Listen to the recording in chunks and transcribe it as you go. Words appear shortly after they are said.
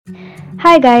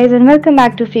Hi, guys, and welcome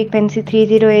back to Frequency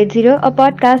 3080, a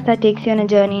podcast that takes you on a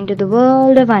journey into the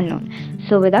world of unknown.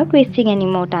 So, without wasting any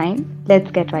more time, let's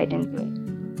get right into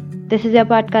it. This is your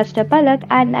podcaster Palak,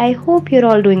 and I hope you're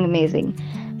all doing amazing.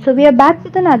 So, we are back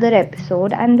with another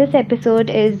episode, and this episode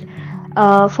is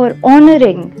for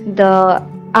honoring the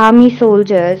army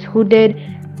soldiers who did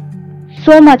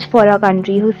so much for our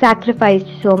country, who sacrificed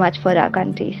so much for our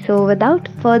country. So, without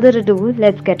further ado,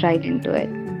 let's get right into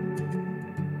it.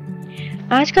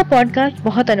 आज का podcast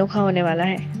बहुत अनोखा होने वाला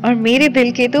है और मेरे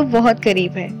दिल के तो बहुत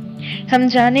करीब है। हम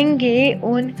जानेंगे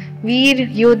उन वीर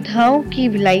योद्धाओं की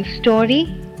लाइफ स्टोरी,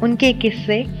 उनके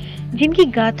किस्से, जिनकी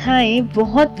गाथाएं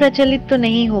बहुत प्रचलित तो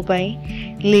नहीं हो पाई,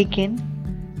 लेकिन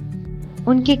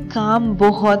उनके काम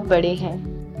बहुत बड़े हैं।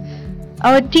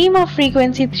 Our team of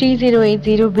Frequency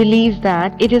 3080 believes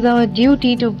that it is our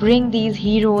duty to bring these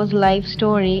heroes' life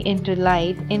story into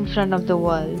light in front of the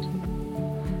world.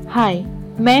 Hi,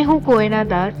 मैं हूँ कोयना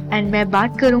दास एंड मैं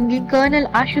बात करूंगी कर्नल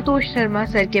आशुतोष शर्मा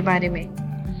सर के बारे में।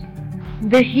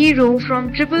 The hero from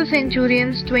triple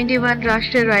centurions 21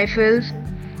 Rashtriya rifles,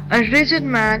 a rigid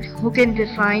man who can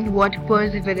define what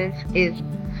perseverance is.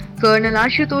 Colonel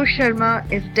Ashutosh Sharma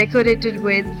is decorated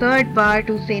with 3rd Bar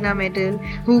to Sena Medal,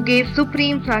 who gave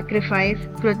supreme sacrifice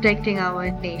protecting our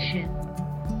nation.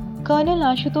 Colonel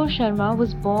Ashutosh Sharma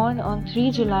was born on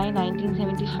 3 July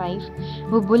 1975.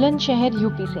 वो Bulandshahr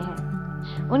UP से हैं।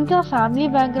 उनका family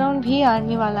background भी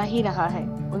army वाला ही रहा है।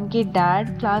 उनके dad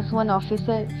class 1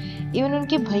 officer, even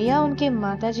उनके भैया उनके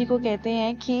माताजी को कहते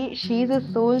हैं कि she is a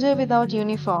soldier without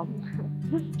uniform.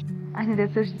 And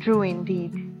this is true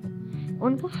indeed.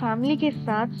 उनका फैमिली के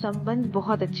साथ संबंध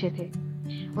बहुत अच्छे थे।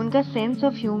 उनका सेंस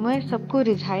ऑफ ह्यूमर सबको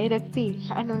रिझाए रखती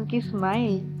एंड उनकी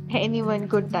smile anyone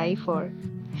could die for.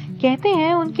 कहते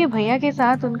हैं उनके भैया के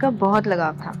साथ उनका बहुत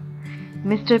लगाव था,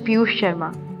 मिस्टर पीयूष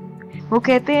शर्मा। वो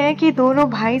कहते हैं कि दोनों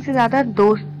भाई से ज्यादा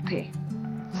दोस्त थे,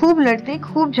 खूब लड़ते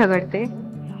खूब झगड़ते,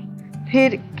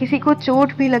 फिर किसी को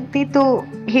चोट भी लगती तो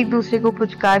एक दूसरे को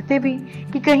पुचकारते भी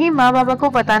कि कहीं माँ बाबा को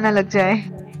पता ना लग जाए।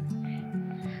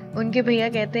 उनके भैया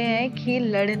कहते हैं कि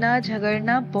लड़ना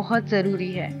झगड़ना बहुत जरूरी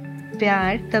है,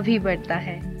 प्यार तभी बढ़ता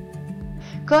है।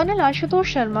 Colonel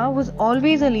Ashutosh Sharma was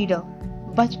always a leader,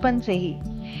 बचपन से ही।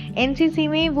 एनसीसी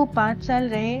में वो 5 साल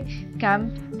रहे,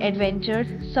 कैंप,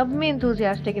 एडवेंचर्स सब में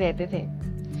एंथुसियास्टिक रहते थे।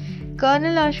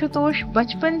 कर्नल आशुतोष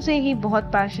बचपन से ही बहुत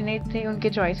पैशनेट थे उनके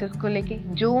चॉइसेस को लेके।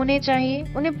 जो उन्हें चाहिए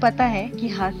उन्हें पता है कि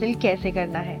हासिल कैसे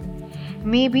करना है।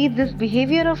 Maybe this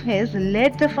behavior of his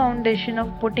laid the foundation of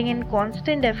putting in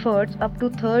constant efforts up to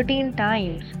 13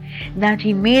 times that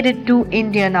he made it to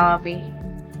Indian Army.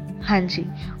 हाँ जी,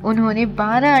 उन्होंने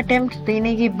 12 अटेम्प्ट्स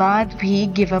देने के बाद भी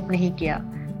गिव अप नहीं किया।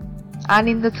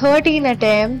 And in the 13th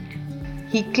attempt,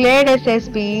 he cleared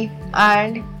SSB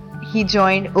and he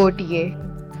joined OTA,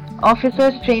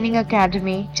 Officers Training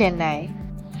Academy, Chennai.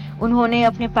 उन्होंने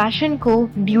अपने पैशन को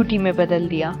ड्यूटी में बदल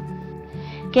दिया।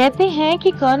 कहते हैं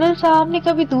कि कर्नल साहब ने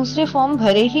कभी दूसरे फॉर्म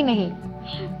भरे ही नहीं,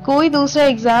 कोई दूसरा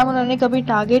एग्जाम उन्होंने कभी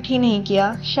टारगेट ही नहीं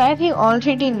किया। शायद ही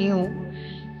ऑलरेडी न्यू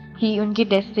कि उनकी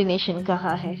डेस्टिनेशन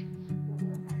कहाँ है।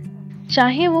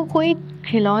 चाहे वो कोई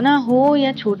खिलौना हो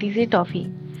या छोटी सी टॉफी,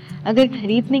 अगर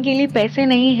खरीदने के लिए पैसे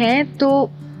नहीं है तो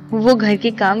वो घर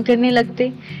के काम करने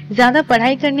लगते, ज्यादा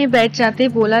पढ़ाई करने बैठ जाते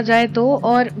बोला जाए तो,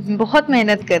 और बहुत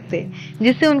मेहनत करते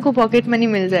जिससे उनको पॉकेट मनी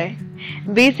मिल जाए।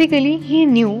 Basically, he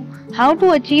knew how to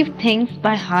achieve things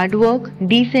by hard work,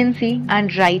 decency,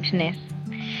 and rightness.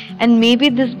 And maybe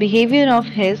this behavior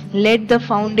of his laid the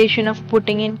foundation of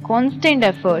putting in constant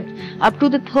effort up to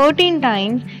the 13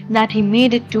 times that he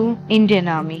made it to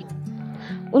Indian Army.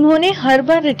 उन्होंने हर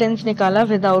बार returns निकाला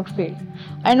without fail,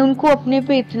 and उनको अपने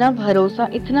पे इतना भरोसा,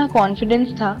 इतना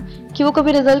कॉन्फिडेंस था कि वो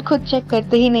कभी रिजल्ट खुद चेक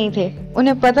करते ही नहीं थे।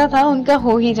 उन्हें पता था उनका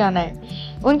हो ही जाना है।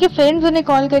 उनके फ्रेंड्स उन्हें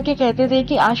कॉल करके कहते थे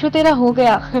कि आशु तेरा हो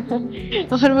गया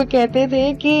और वो कहते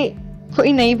थे कि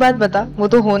कोई नई बात बता, वो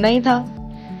तो होना ही था।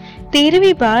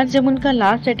 13वीं बार जब उनका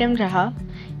लास्ट अटेम्प्ट रहा,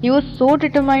 he was so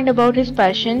determined about his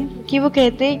passion कि वो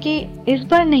कहते कि इस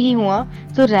बार नहीं हुआ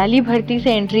तो रैली भर्ती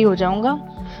से एंट्री हो जाऊंगा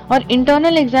और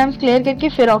इंटरनल एग्जाम्स क्लियर करके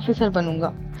फिर ऑफिसर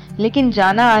बनूंगा, लेकिन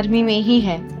जाना आर्मी में ही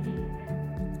है।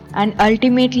 एंड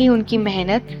अल्टीमेटली उनकी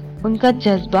मेहनत, उनका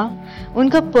जज्बा,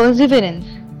 उनका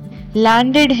perseverance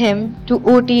landed him to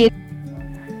OTA।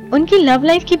 उनकी लव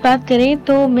लाइफ की बात करें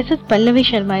तो Mrs Pallavi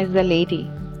Sharma is the lady.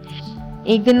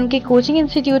 एक दिन उनके कोचिंग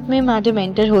इंस्टीट्यूट में मैडम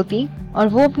एंटर होती और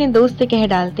वो अपने दोस्त से कह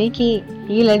डालते कि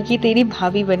ये लड़की तेरी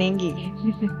भाभी बनेगी।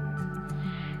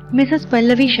 मिसेस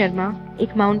पल्लवी शर्मा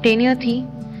एक माउंटेनियर थी,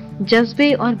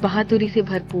 जज्बे और बहादुरी से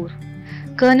भरपूर।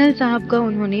 कर्नल साहब का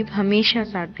उन्होंने हमेशा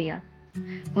साथ दिया,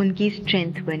 उनकी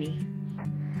स्ट्रेंथ बनी।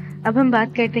 अब हम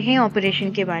बात करते हैं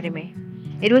ऑपरेशन के बारे में।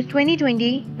 It was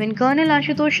 2020 when Colonel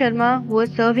Ashutosh Sharma was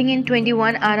serving in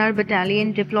 21 RR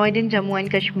Battalion deployed in Jammu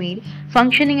and Kashmir,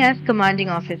 functioning as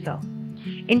commanding officer.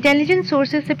 Intelligence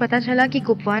sources से पता चला कि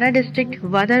कुपवारा डिस्ट्रिक्ट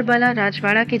वादरबाला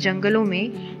राजवाड़ा के जंगलों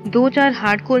में 2-4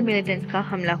 हार्डकोर मिलिटेंट्स का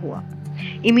हमला हुआ।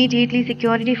 इमीडिएटली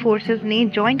सिक्योरिटी फोर्सेस ने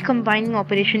जॉइंट कंबाइनिंग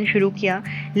ऑपरेशन शुरू किया,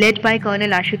 led by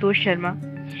colonel Ashutosh Sharma.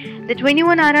 The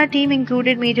 21 RR team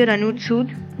included major Anuj Sood,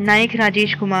 Naik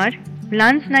Rajesh Kumar,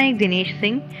 lance Naik Dinesh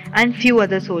Singh and few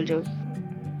other soldiers.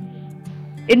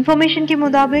 Information के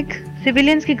मुताबिक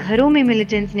सिविलियंस के घरों में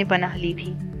मिलिटेंट्स ने पनाह ली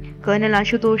थी। कर्नल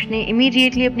आशुतोष ने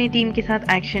इमीडिएटली अपनी टीम के साथ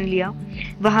एक्शन लिया,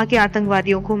 वहां के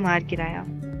आतंकवादियों को मार गिराया।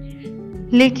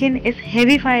 लेकिन इस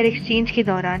हेवी फायर एक्सचेंज के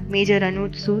दौरान major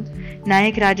Anuj Sood,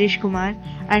 Naik Rajesh Kumar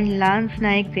and lance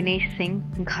Naik Dinesh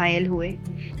Singh घायल हुए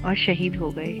और शहीद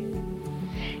हो गए।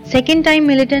 सेकेंड टाइम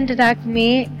मिलिटेंट अटैक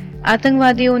में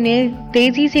आतंकवादियों ने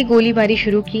तेजी से गोलीबारी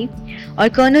शुरू की और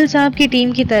कर्नल साहब की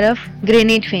टीम की तरफ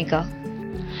ग्रेनेड फेंका।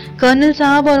 कर्नल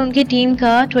साहब और उनकी टीम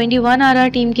का 21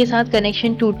 RR टीम के साथ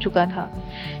कनेक्शन टूट चुका था।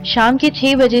 शाम के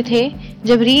 6 बजे थे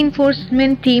जब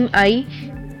रीइंफोर्समेंट टीम आई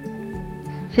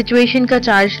सिचुएशन का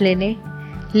चार्ज लेने,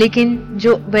 लेकिन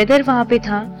जो वेदर वहां पे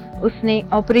था उसने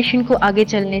ऑपरेशन को आगे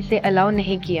चलने से अलाउ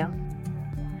नहीं किया।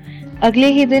 अगले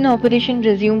ही दिन ऑपरेशन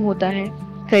रिज्यूम होता है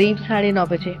करीब 9:30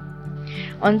 बजे।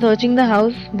 On searching the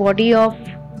house, body of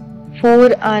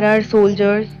 4 RR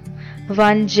soldiers,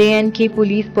 1 J&K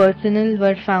police personnel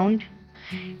were found.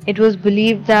 It was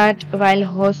believed that while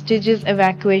hostages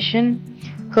evacuation,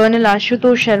 Colonel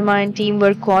Ashutosh Sharma and team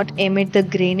were caught amid the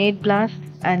grenade blast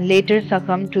and later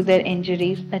succumbed to their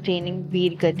injuries, attaining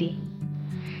Veer Gati.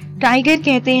 Tiger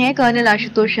कहते हैं colonel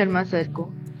Ashutosh Sharma sir को,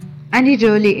 and he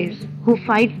really is, who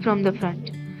fights from the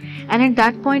front. And at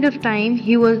that point of time,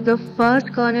 he was the first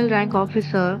colonel rank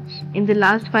officer in the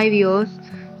last 5 years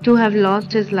to have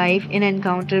lost his life in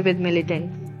encounter with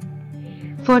militants.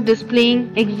 For displaying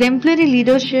exemplary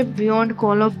leadership beyond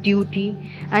call of duty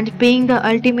and paying the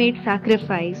ultimate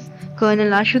sacrifice,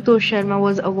 Colonel Ashutosh Sharma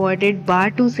was awarded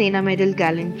Bar to Sena Medal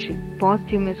Gallantry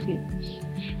posthumously,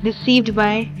 received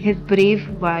by his brave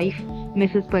wife,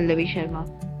 Mrs. Pallavi Sharma.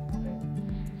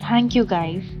 Thank you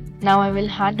guys. Now I will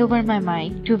hand over my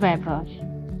mic to Vaibhav.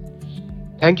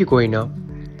 Thank you, Koina.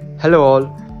 Hello all.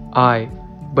 I,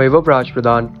 Vaibhav Raj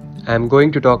Pradhan, I am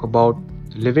going to talk about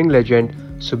the living legend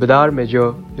Subedar Major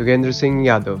Yogendra Singh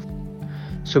Yadav.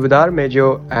 Subedar Major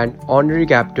and Honorary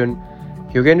Captain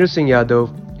Yogendra Singh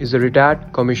Yadav is a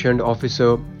retired commissioned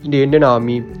officer in the Indian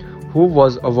Army who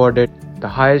was awarded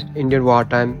the highest Indian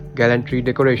wartime gallantry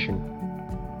decoration.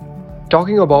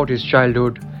 Talking about his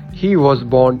childhood, he was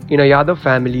born in a Yadav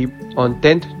family on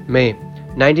 10th May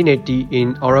 1980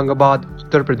 in Aurangabad,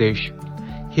 Uttar Pradesh.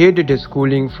 He did his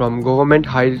schooling from Government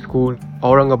High School,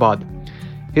 Aurangabad.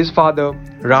 His father,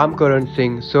 Ram Karan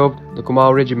Singh, served the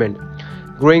Kumaon Regiment.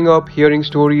 Growing up hearing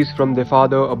stories from their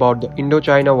father about the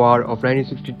Indo-China War of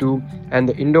 1962 and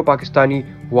the Indo-Pakistani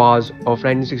Wars of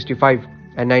 1965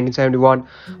 and 1971,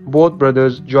 both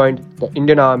brothers joined the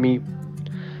Indian Army.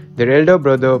 Their elder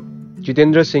brother,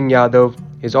 Jitendra Singh Yadav,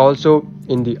 is also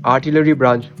in the artillery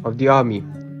branch of the army.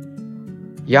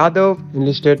 Yadav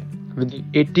enlisted with the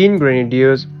 18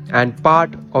 Grenadiers and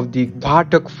part of the Ghar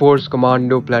Force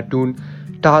Commando platoon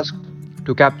tasked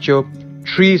to capture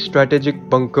 3 strategic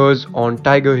bunkers on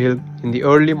Tiger Hill in the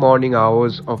early morning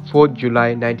hours of 4th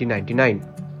July 1999.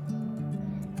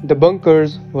 The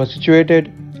bunkers were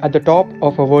situated at the top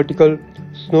of a vertical,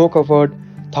 snow-covered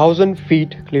 1,000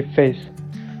 feet cliff face.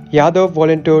 Yadav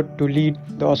volunteered to lead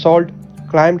the assault,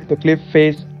 climbed the cliff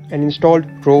face and installed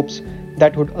ropes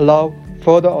that would allow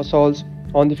further assaults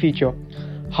on the feature.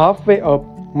 Halfway up,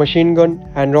 machine gun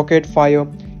and rocket fire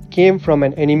came from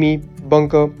an enemy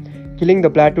bunker, killing the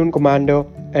platoon commander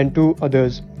and 2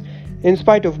 others. In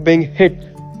spite of being hit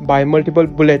by multiple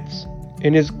bullets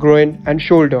in his groin and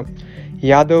shoulder,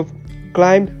 Yadav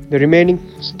climbed the remaining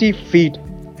steep feet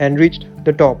and reached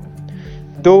the top.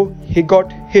 Though he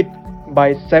got hit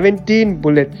by 17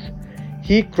 bullets,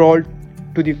 he crawled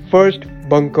to the first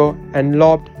bunker and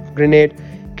lobbed a grenade,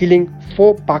 killing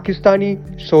 4 Pakistani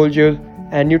soldiers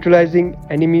and neutralizing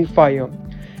enemy fire.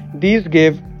 These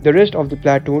gave the rest of the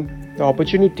platoon the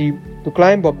opportunity to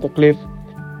climb up the cliff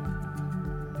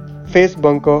face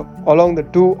bunker along the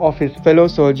 2 of his fellow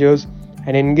soldiers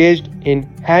and engaged in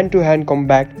hand-to-hand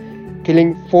combat,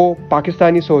 killing 4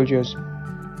 Pakistani soldiers.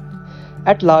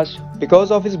 At last, because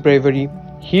of his bravery,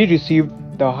 he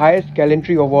received the highest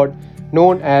gallantry award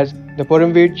known as the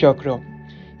Paramveer Chakra.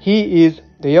 He is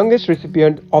the youngest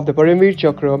recipient of the Paramveer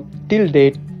Chakra till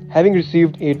date, having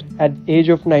received it at the age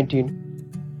of 19.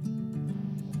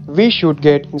 We should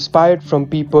get inspired from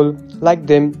people like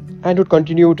them and would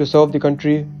continue to serve the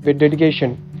country with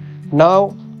dedication.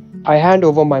 Now, I hand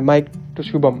over my mic to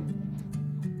Shubham.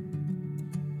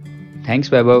 Thanks,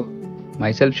 Vaibhav.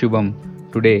 Myself, Shubham.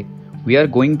 Today, we are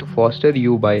going to foster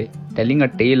you by telling a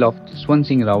tale of Jaswant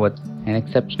Singh Rawat, an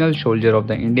exceptional soldier of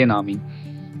the Indian Army.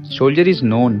 Soldier is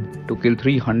known to kill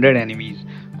 300 enemies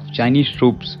of Chinese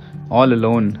troops all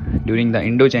alone during the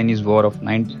Indo-Chinese War of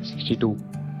 1962.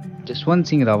 Jaswant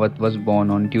Singh Rawat was born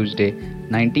on Tuesday,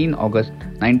 19 August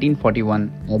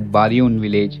 1941 at Bariun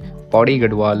village, Pauri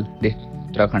Gadwal, district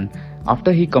Uttarakhand.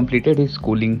 After he completed his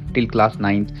schooling till class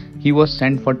 9th, he was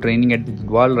sent for training at the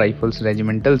Gadwal Rifles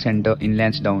Regimental Center in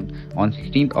Lansdowne on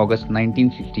 16 August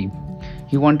 1960.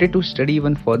 He wanted to study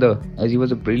even further as he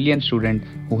was a brilliant student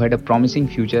who had a promising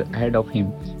future ahead of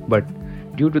him, but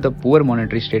due to the poor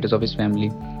monetary status of his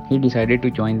family, he decided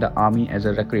to join the army as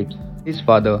a recruit. His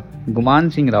father,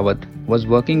 Guman Singh Rawat, was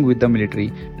working with the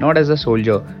military not as a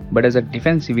soldier but as a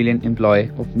defense civilian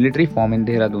employee of military firm in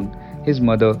Dehradun. His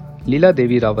mother, Leela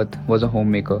Devi Rawat, was a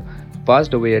homemaker who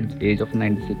passed away at the age of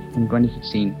 96 in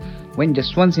 2016. When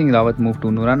Jaswant Singh Rawat moved to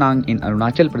Nuranang in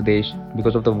Arunachal Pradesh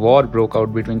because of the war broke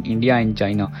out between India and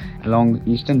China along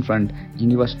the eastern front, and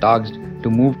he was tasked to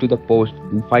move to the post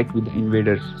and fight with the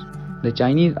invaders. The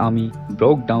Chinese army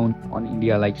broke down on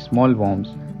India like small bombs.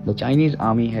 The Chinese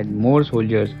army had more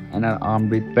soldiers and are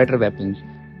armed with better weapons.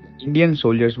 Indian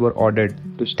soldiers were ordered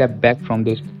to step back from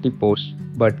their respective posts,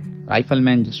 but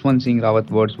rifleman Jaswant Singh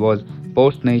Rawat's words was,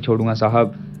 "Post nahi chodunga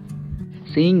sahab."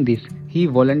 Saying this, he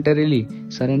voluntarily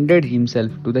surrendered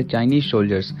himself to the Chinese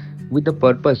soldiers with the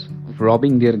purpose of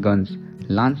robbing their guns.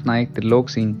 Lance Naik Trilok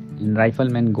Singh and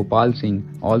rifleman Gopal Singh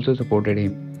also supported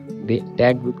him. They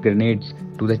attacked with grenades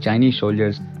to the Chinese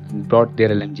soldiers and brought their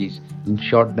LMGs and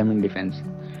shot them in defense.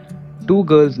 Two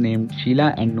girls named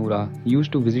Sheila and Noora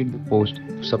used to visit the post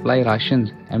to supply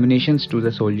rations, ammunition to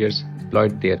the soldiers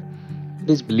deployed there. It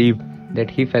is believed that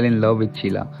he fell in love with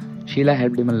Sheila. Sheila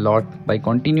helped him a lot by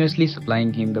continuously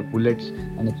supplying him the bullets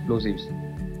and explosives.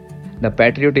 The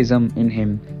patriotism in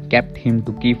him kept him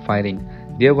to keep firing.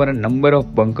 There were a number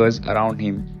of bunkers around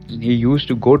him, and he used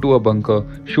to go to a bunker,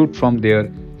 shoot from there,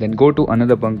 then go to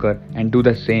another bunker and do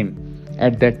the same.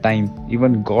 At that time,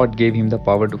 even God gave him the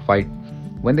power to fight.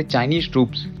 When the Chinese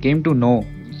troops came to know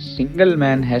a single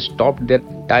man has stopped their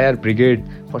entire brigade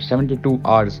for 72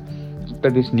 hours, after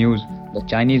this news, the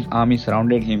Chinese army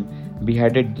surrounded him,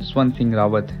 beheaded Jaswant Singh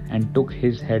Rawat, and took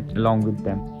his head along with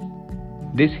them.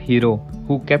 This hero,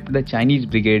 who kept the Chinese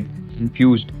brigade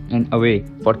confused and away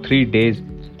for 3 days,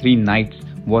 3 nights,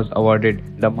 was awarded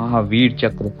the Mahavir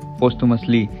Chakra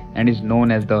posthumously and is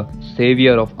known as the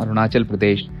savior of Arunachal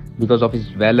Pradesh because of his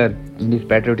valor and his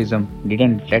patriotism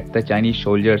didn't let the Chinese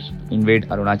soldiers invade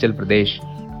Arunachal Pradesh.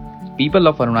 People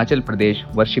of Arunachal Pradesh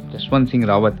worship Jaswant Singh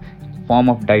Rawat in the form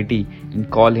of deity and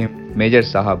call him Major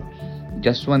Sahab.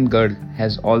 Jaswant Garh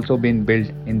has also been built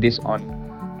in this honor.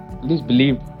 It is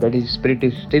believed that his spirit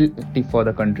is still active for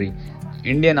the country. The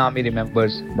Indian Army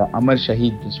remembers the Amar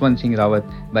Shaheed Jaswant Singh Rawat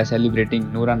by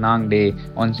celebrating Nora Nang Day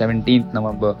on 17th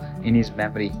November in his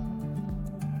memory.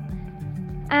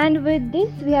 And with this,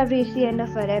 we have reached the end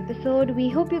of our episode. We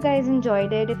hope you guys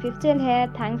enjoyed it. If you're still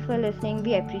here, thanks for listening.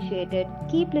 We appreciate it.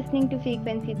 Keep listening to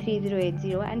Frequency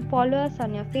 3080 and follow us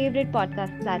on your favorite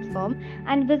podcast platform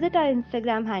and visit our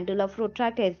Instagram handle of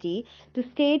RotractSD to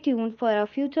stay tuned for our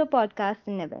future podcasts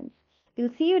and events.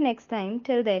 We'll see you next time.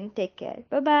 Till then, take care.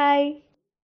 Bye bye.